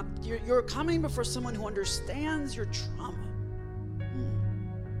spectacle of. You're coming before someone who understands your trauma.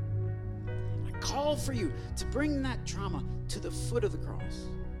 I call for you to bring that trauma to the foot of the cross.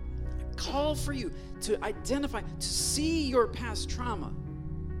 I call for you to identify, to see your past trauma.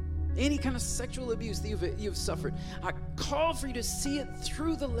 Any kind of sexual abuse that you've suffered. I call for you to see it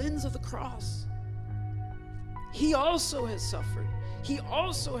through the lens of the cross. He also has suffered. He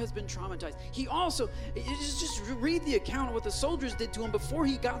also has been traumatized. Just read the account of what the soldiers did to him before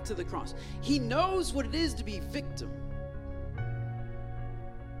he got to the cross. He knows what it is to be victim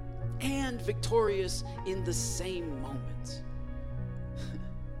and victorious in the same moment.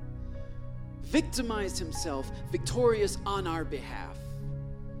 Victimized himself, victorious on our behalf.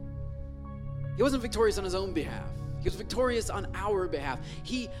 He wasn't victorious on his own behalf. He was victorious on our behalf.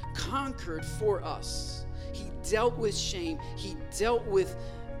 He conquered for us. He dealt with shame. He dealt with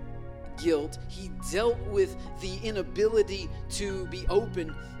guilt. He dealt with the inability to be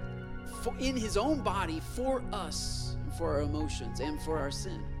open in his own body for us, and for our emotions, and for our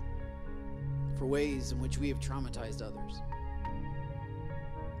sin, for ways in which we have traumatized others.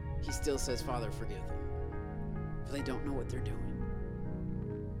 He still says, Father, forgive them, for they don't know what they're doing.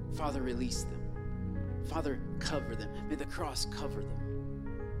 Father, release them. Father, cover them. May the cross cover them.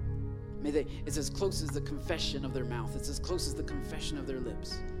 It's as close as the confession of their mouth. It's as close as the confession of their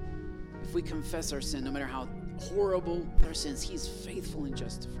lips. If we confess our sin, no matter how horrible our sins, He is faithful and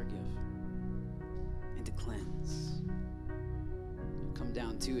just to forgive and to cleanse. We'll come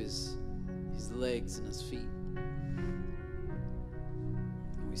down to his legs and his feet.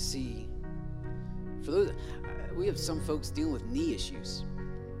 And we see, for those, we have some folks dealing with knee issues.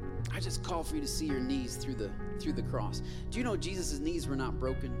 I just call for you to see your knees through the cross. Do you know Jesus' knees were not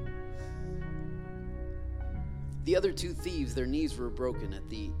broken? The other two thieves, their knees were broken at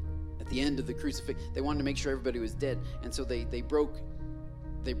the end of the crucifixion. They wanted to make sure everybody was dead, and so they broke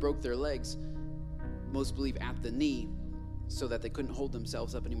their legs, most believe at the knee, so that they couldn't hold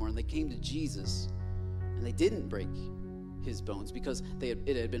themselves up anymore. And they came to Jesus, and they didn't break his bones because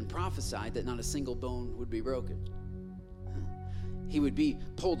it had been prophesied that not a single bone would be broken. He would be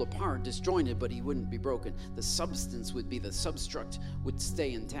pulled apart, disjointed, but he wouldn't be broken. The substruct would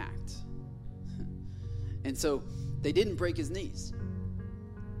stay intact. And so they didn't break his knees.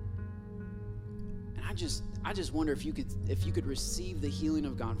 And I just wonder if you could receive the healing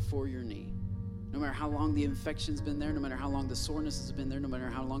of God for your knee. No matter how long the infection's been there, no matter how long the soreness has been there, no matter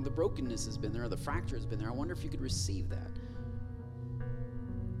how long the brokenness has been there or the fracture has been there, I wonder if you could receive that.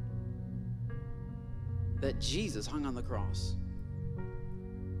 That Jesus hung on the cross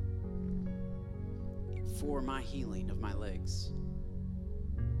for my healing of my legs.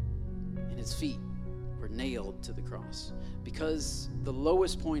 And his feet were nailed to the cross. Because the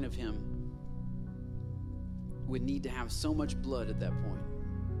lowest point of him would need to have so much blood at that point.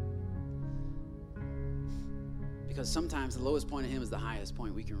 Because sometimes the lowest point of him is the highest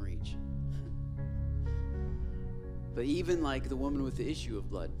point we can reach. But even like the woman with the issue of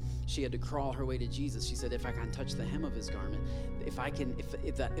blood, she had to crawl her way to Jesus. She said, if I can touch the hem of his garment, if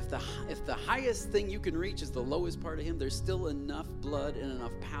the highest thing you can reach is the lowest part of him, there's still enough blood and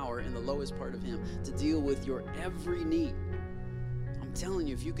enough power in the lowest part of him to deal with your every need. I'm telling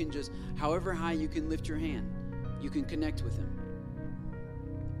you, if you can just, however high you can lift your hand, you can connect with him.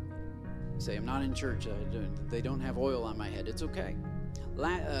 Say, I'm not in church. They don't have oil on my head. It's okay.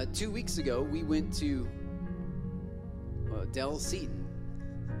 2 weeks ago, we went to Del Seaton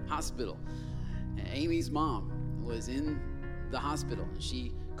Hospital. And Amy's mom was in the hospital. And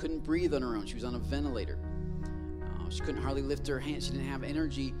she couldn't breathe on her own. She was on a ventilator. She couldn't hardly lift her hands. She didn't have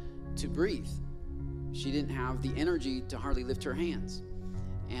energy to breathe. She didn't have the energy to hardly lift her hands.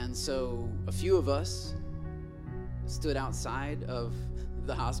 And so a few of us stood outside of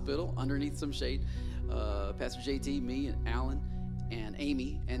the hospital underneath some shade. Pastor JT, me, and Alan, and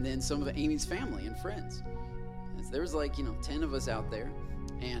Amy, and then some of Amy's family and friends. And so there was 10 of us out there,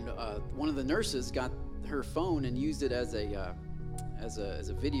 And one of the nurses got her phone and used it as a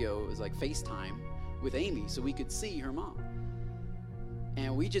video. It was like FaceTime with Amy, so we could see her mom.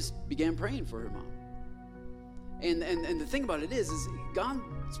 And we just began praying for her mom. And the thing about it is God's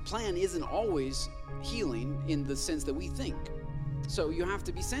plan isn't always healing in the sense that we think. So you have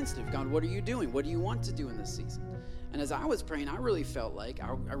to be sensitive. God, what are you doing? What do you want to do in this season? And as I was praying, I really felt like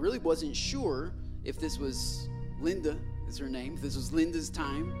I really wasn't sure if this was Linda, is her name, if this was Linda's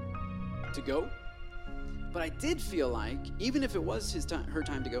time to go. But I did feel like, even if it was her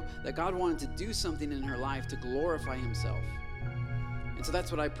time to go, that God wanted to do something in her life to glorify himself. And so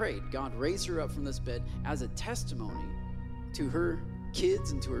that's what I prayed. God, raise her up from this bed as a testimony to her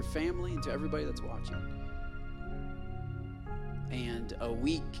kids and to her family and to everybody that's watching. And a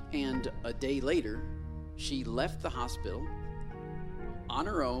week and a day later, she left the hospital on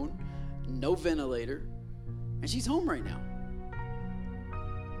her own, no ventilator, and she's home right now.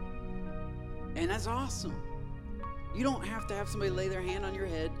 And that's awesome. You don't have to have somebody lay their hand on your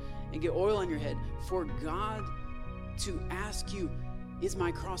head and get oil on your head for God to ask you, is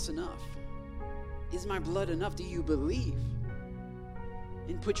my cross enough? Is my blood enough? Do you believe?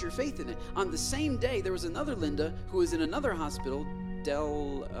 And put your faith in it. On the same day, there was another Linda who was in another hospital,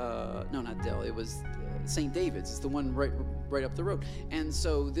 it was St. David's. It's the one right up the road. And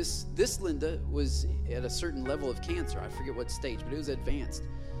so this Linda was at a certain level of cancer. I forget what stage, but it was advanced.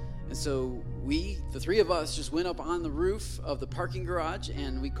 And so the three of us just went up on the roof of the parking garage,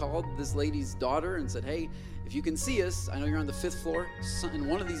 and we called this lady's daughter and said, hey, if you can see us, I know you're on the 5th floor in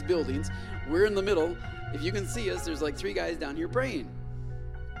one of these buildings. We're in the middle. If you can see us, there's like 3 guys down here praying.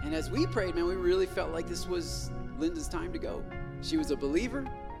 And as we prayed, man, we really felt like this was Linda's time to go. She was a believer,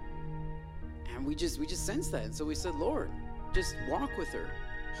 and we just sensed that. And so we said, Lord, just walk with her,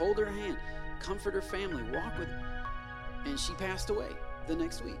 hold her hand, comfort her family, walk with her. And she passed away the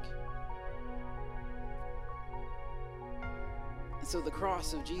next week. And so the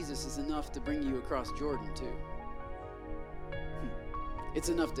cross of Jesus is enough to bring you across Jordan too. It's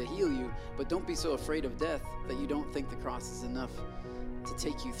enough to heal you, but don't be so afraid of death that you don't think the cross is enough to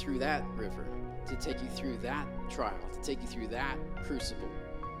take you through that river, to take you through that trial, to take you through that crucible.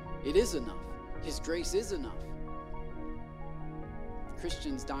 It is enough. His grace is enough.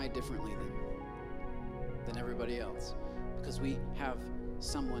 Christians die differently than everybody else because we have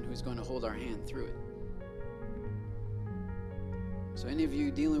someone who's going to hold our hand through it. So any of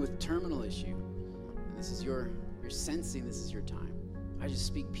you dealing with terminal issue, and this is you're sensing this is your time, I just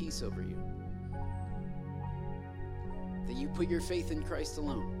speak peace over you. That you put your faith in Christ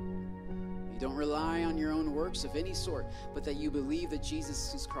alone. You don't rely on your own works of any sort, but that you believe that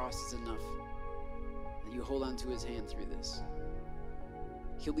Jesus' cross is enough. That you hold on to his hand through this.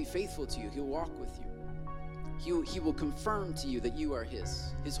 He'll be faithful to you. He'll walk with you. He will confirm to you that you are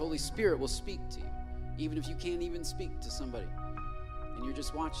his. His Holy Spirit will speak to you, even if you can't even speak to somebody and you're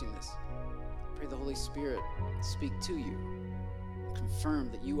just watching this. Pray the Holy Spirit speak to you. Confirm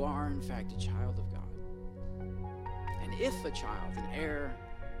that you are, in fact, a child of God. And if a child, an heir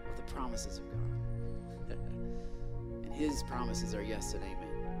of the promises of God. And his promises are yes and amen.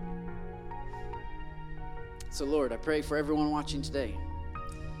 So, Lord, I pray for everyone watching today.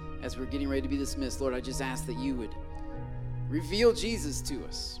 As we're getting ready to be dismissed, Lord, I just ask that you would reveal Jesus to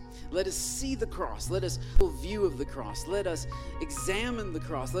us. Let us see the cross. Let us have a view of the cross. Let us examine the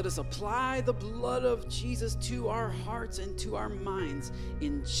cross. Let us apply the blood of Jesus to our hearts and to our minds.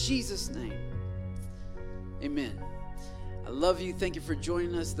 In Jesus' name, amen. I love you. Thank you for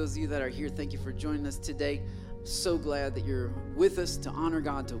joining us. Those of you that are here, thank you for joining us today. So glad that you're with us to honor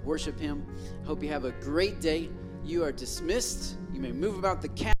God, to worship him. Hope you have a great day. You are dismissed. You may move about the